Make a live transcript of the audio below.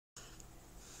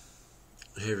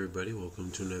Hey everybody, welcome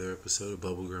to another episode of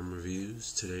Bubblegum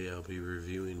Reviews. Today I'll be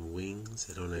reviewing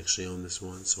Wings. I don't actually own this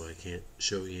one, so I can't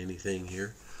show you anything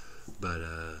here. But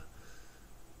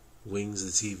Wings,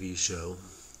 the TV show.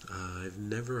 I've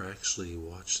never actually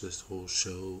watched this whole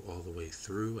show all the way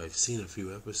through. I've seen a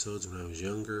few episodes when I was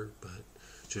younger, but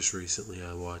just recently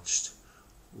I watched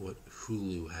what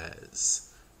Hulu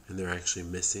has. And they're actually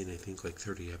missing, I think, like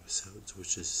 30 episodes,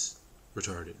 which is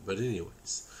retarded. But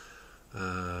anyways,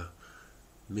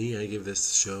 I give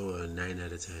this show a 9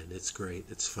 out of 10. It's great.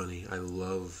 It's funny. I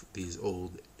love these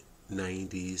old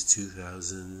 90s,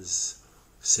 2000s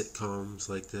sitcoms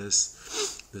like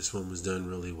this. This one was done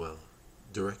really well.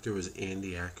 Director was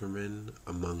Andy Ackerman,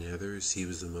 among others. He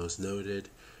was the most noted.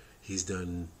 He's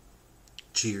done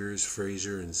Cheers,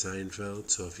 Frasier, and Seinfeld.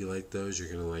 So if you like those, you're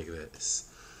going to like this.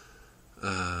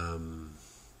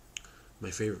 My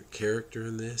favorite character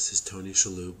in this is Tony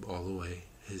Shalhoub all the way.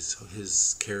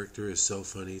 His character is so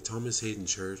funny. Thomas Hayden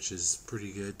Church is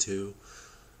pretty good too.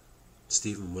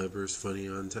 Steven Weber's funny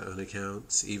on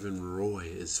accounts. Even Roy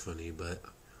is funny, but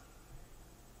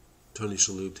Tony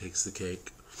Shalhoub takes the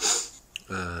cake.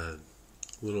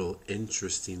 Little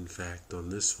interesting fact on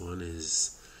this one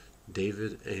is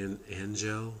David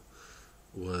Angel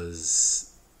was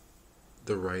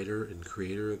the writer and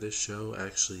creator of this show.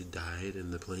 Actually died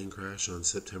in the plane crash on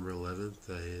September 11th.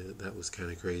 That was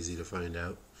kind of crazy to find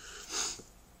out.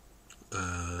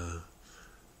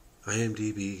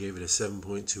 IMDb gave it a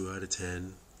 7.2 out of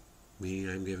 10.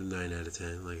 I'm giving 9 out of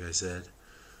 10, like I said.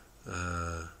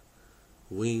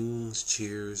 Wings,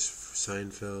 Cheers,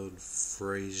 Seinfeld,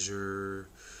 Frasier.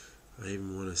 I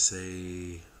even want to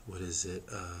say, what is it?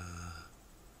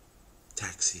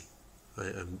 Taxi.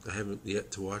 I haven't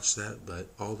yet to watch that, but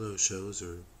all those shows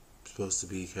are supposed to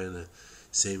be kind of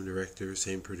same director,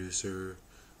 same producer,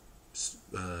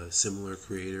 similar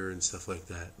creator and stuff like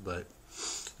that. But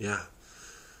yeah,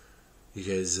 you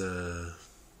guys,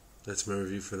 that's my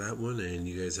review for that one, and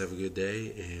you guys have a good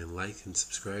day, and like and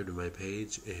subscribe to my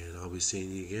page, and I'll be seeing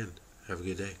you again. Have a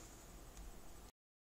good day.